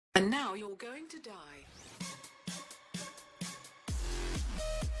And now you're going to die.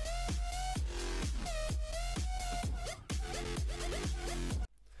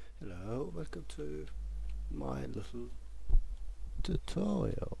 Hello, welcome to my little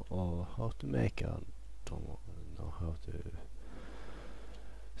tutorial on how to make a, don't know how to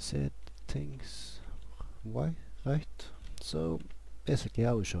set things right. So basically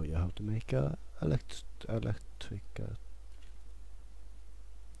I will show you how to make a electric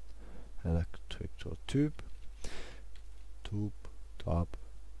tube,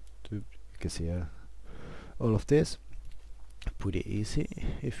 you can see all of this pretty easy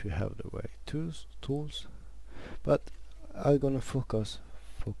if you have the right tools, but I'm gonna focus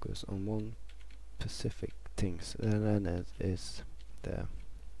on one specific things, and then it is the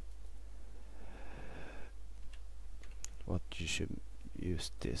what you should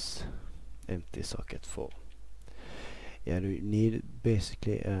use this empty socket for. Yeah, you need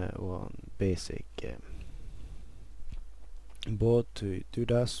basically one basic board to do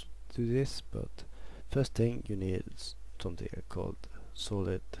this, but first thing you need is something called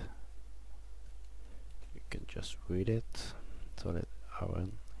solid. You can just read it, solid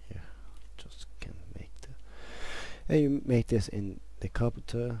iron. Yeah, just can make the. And you make this in the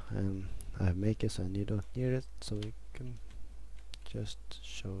carpenter, and I make it so you don't need it, so you can just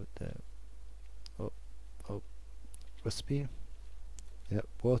show the recipe. Yeah,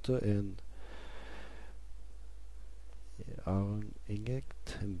 water and iron ingot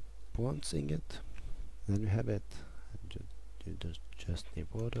and bronze ingot. Then you have it. You just need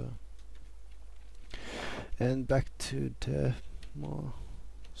water. And back to the more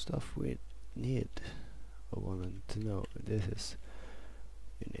stuff we need or wanted to know. This is,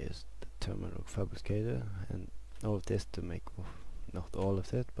 you need the terminal fabricator and all of this to make, not all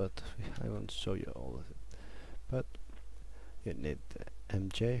of it, but I want to show you all of it. But you need the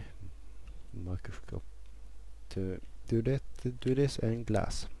MJ microscope to do this, and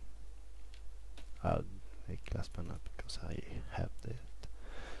glass. I'll make glass panel because I have it.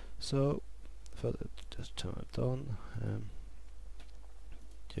 So for that, just turn it on.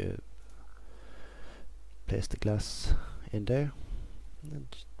 To place the glass in there,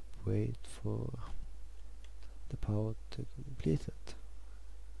 and just wait for the power to complete it,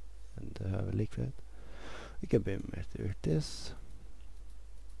 and have a liquid. You can be with this.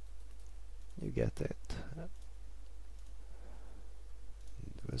 You get it. The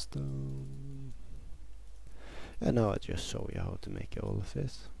rest down. And now I just show you how to make all of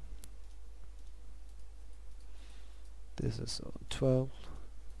this. This is 12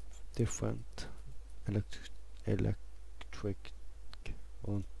 different electric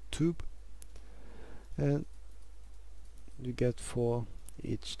on tube, and you get 4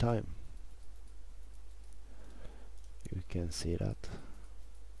 each time. You can see that.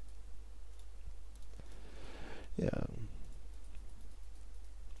 Yeah,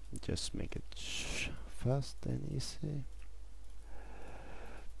 just make it fast and easy.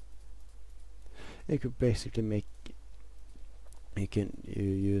 You could basically make, you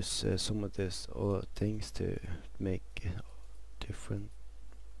use some of this other things to make different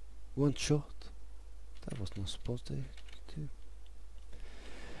one shot. That was not supposed to do.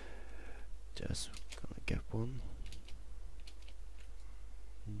 Just gonna get one.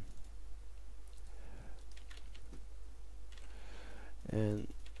 And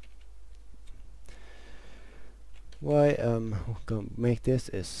why I'm gonna make this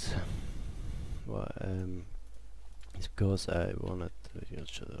is it's because I wanted to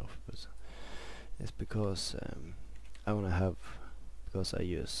just shut it off, but it's because I wanna have, because I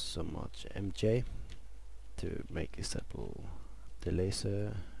use so much MJ to make example the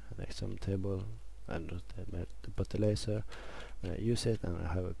laser, an exam table, and but the laser, when I use it and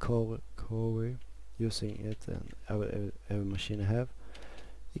I have a core using it, and every machine I have,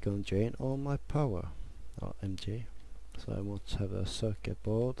 it gonna drain all my power, or MJ. So I want to have a circuit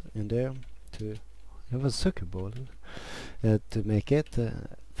board in there to have a circuit board to make it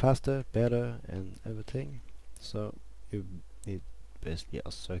faster, better, and everything. So you need basically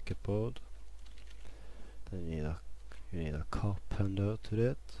a circuit board. Then you need a carpenter to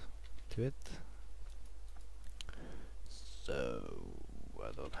it. So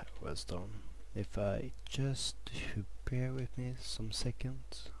I don't have redstone. If I just bear with me some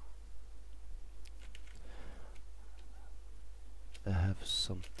seconds, I have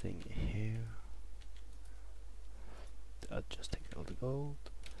something here. I'll just take all the gold.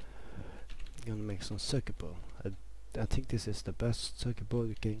 I'm gonna make some circuit board. I think this is the best circuit board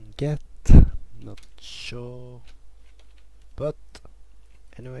you can get. Not sure, but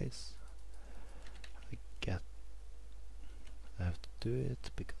anyways, I have to do it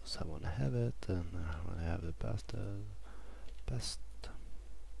because I want to have it, and I want to have the best.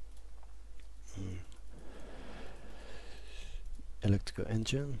 Electrical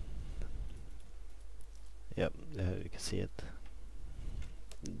engine. Yep, you can see it.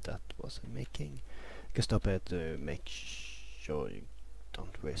 That was making. You can stop it to make sure you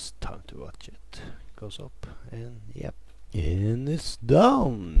don't waste time to watch it. Goes up, and yep, and it's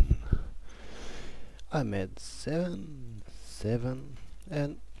down. I made 7,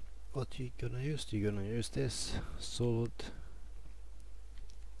 and what you gonna use? You're gonna use this solid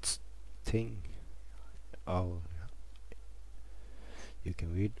thing. Oh, you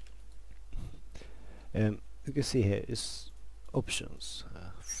can read. You can see here is options,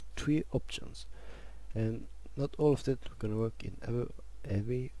 3 options, and not all of that are gonna work in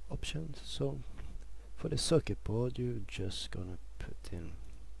every option. So for the circuit board, you're just gonna put in.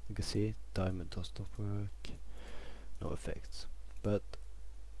 You can see diamond does not work, no effects. But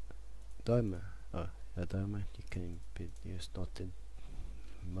diamond, a diamond you can be used not in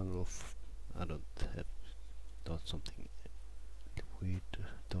manual. I don't have not something weird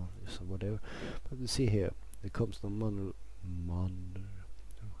done or whatever. But you see here, it comes to manual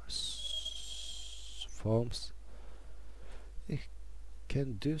forms. It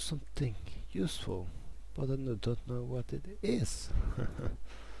can do something useful, but I don't know what it is.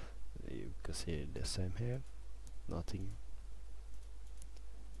 You can see the same here. Nothing.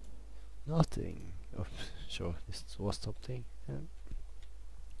 Oh, sure, this was something.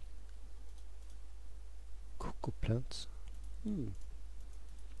 Cocoa plants.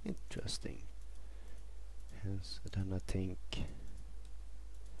 Interesting. Hence, then I think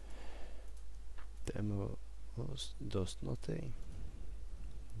the emerald does nothing.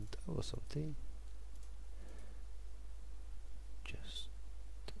 That was something. Just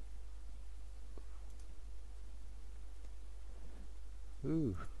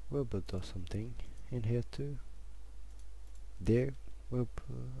rubber does something in here too. There,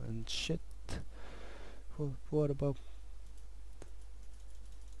 rubber and shit. What about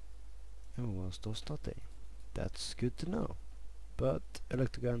emeralds does nothing? That's good to know. But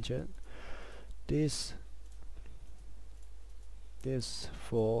electrical engine, these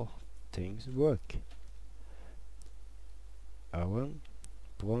 4 things work. Iron,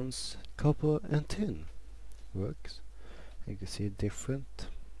 bronze, copper and tin works. You can see different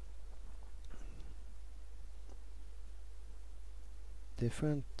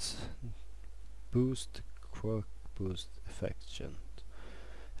boost, quark boost effects,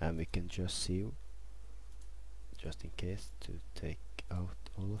 and we can just see, just in case, to take out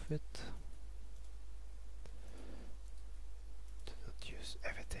all of it, to not use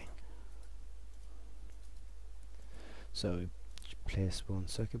everything. So you place one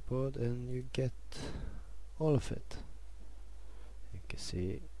circuit board and you get all of it. You can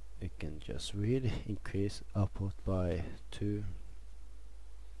see you can just really increase output by 2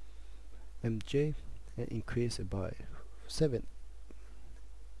 mj and increase it by 7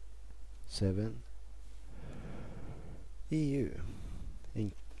 EU.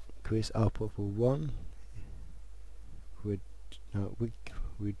 Increase output for 1. We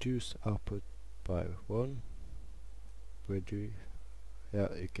reduce output by 1.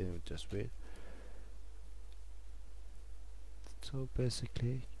 Yeah, you can just read. So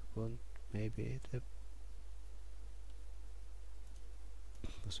basically, maybe the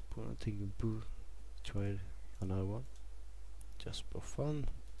most important thing to try another one, just for fun.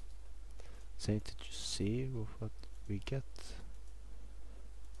 Same to just see what we get.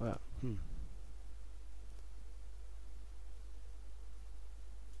 Well,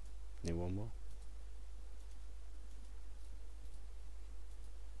 need one more.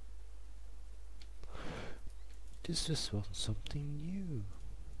 This just wasn't something new.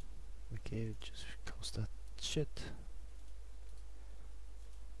 Okay, just cause that shit.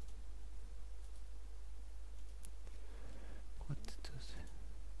 What does it?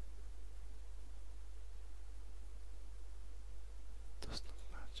 Does not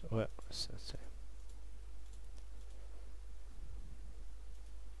match. Oh yeah, let's say.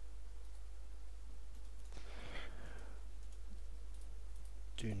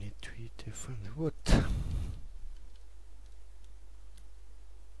 Do you need 3 different wood?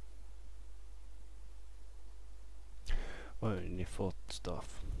 Well, you need 4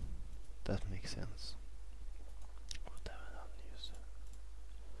 stuff. That makes sense. What have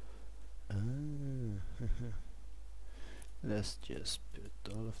I done? Use. Let's just put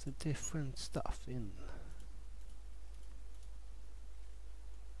all of the different stuff in.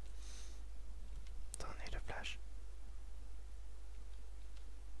 Don't need a flash.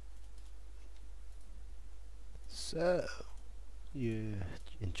 So you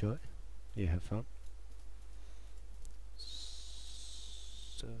enjoy, you have fun.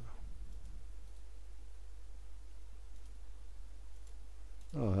 So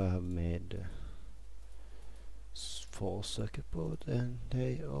I have made 4 circuit board, and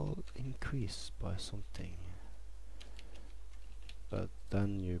they all increase by something. But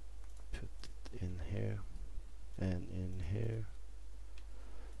then you put it in here, and in here,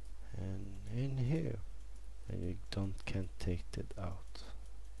 and in here, and you can't take it out.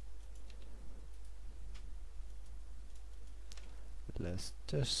 Let's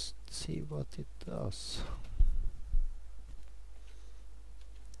just see what it does.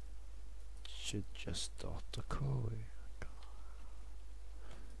 Should just start the core.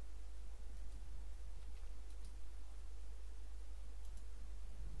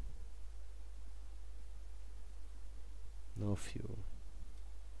 No fuel.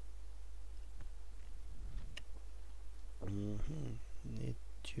 It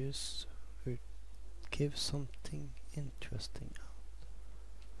just give something interesting out.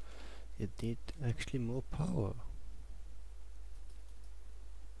 It need actually more power.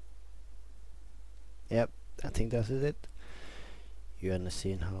 Yep, I think that's it. You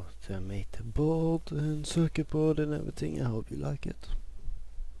understand how to make the board and circuit board and everything. I hope you like it.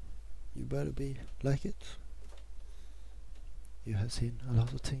 You better like it. You have seen a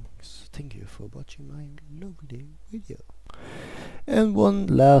lot of things. Thank you for watching my lovely video. And one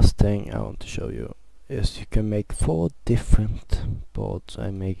last thing I want to show you is you can make 4 different boards.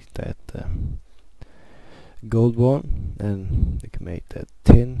 I make that gold one, and you can make that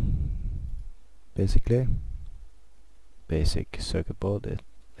tin, basically basic circuit board.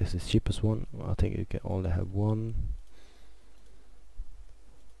 This is the cheapest one. I think you can only have one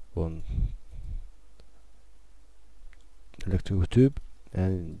electrical tube,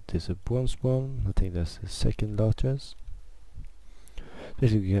 and there's a bronze one. I think that's the second largest.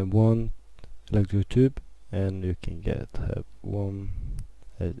 Basically you get 1 electrical tube, and you can have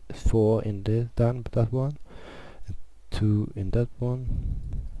 4 in that one, and 2 in that one,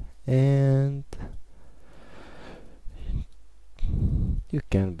 and you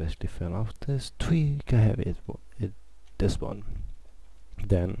can basically fill out this 3. You can have this one.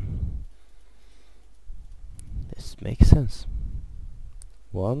 Then this makes sense.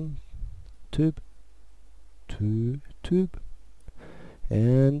 1 tube, 2 tube,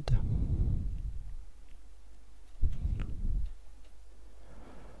 and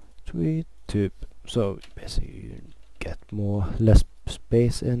 3 tube. So basically you get less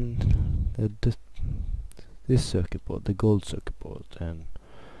space in this circuit board, the gold circuit board, and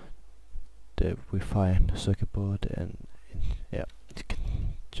the refined circuit board, and yeah, you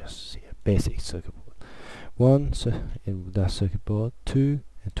can just see a basic circuit board. 1 in that circuit board, 2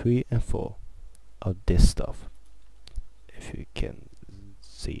 and 3 and 4 of this stuff. If you can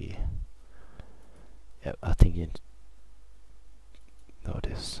see, yeah, I think you know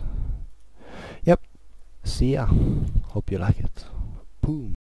this. Yep, see ya. Hope you like it. Boom.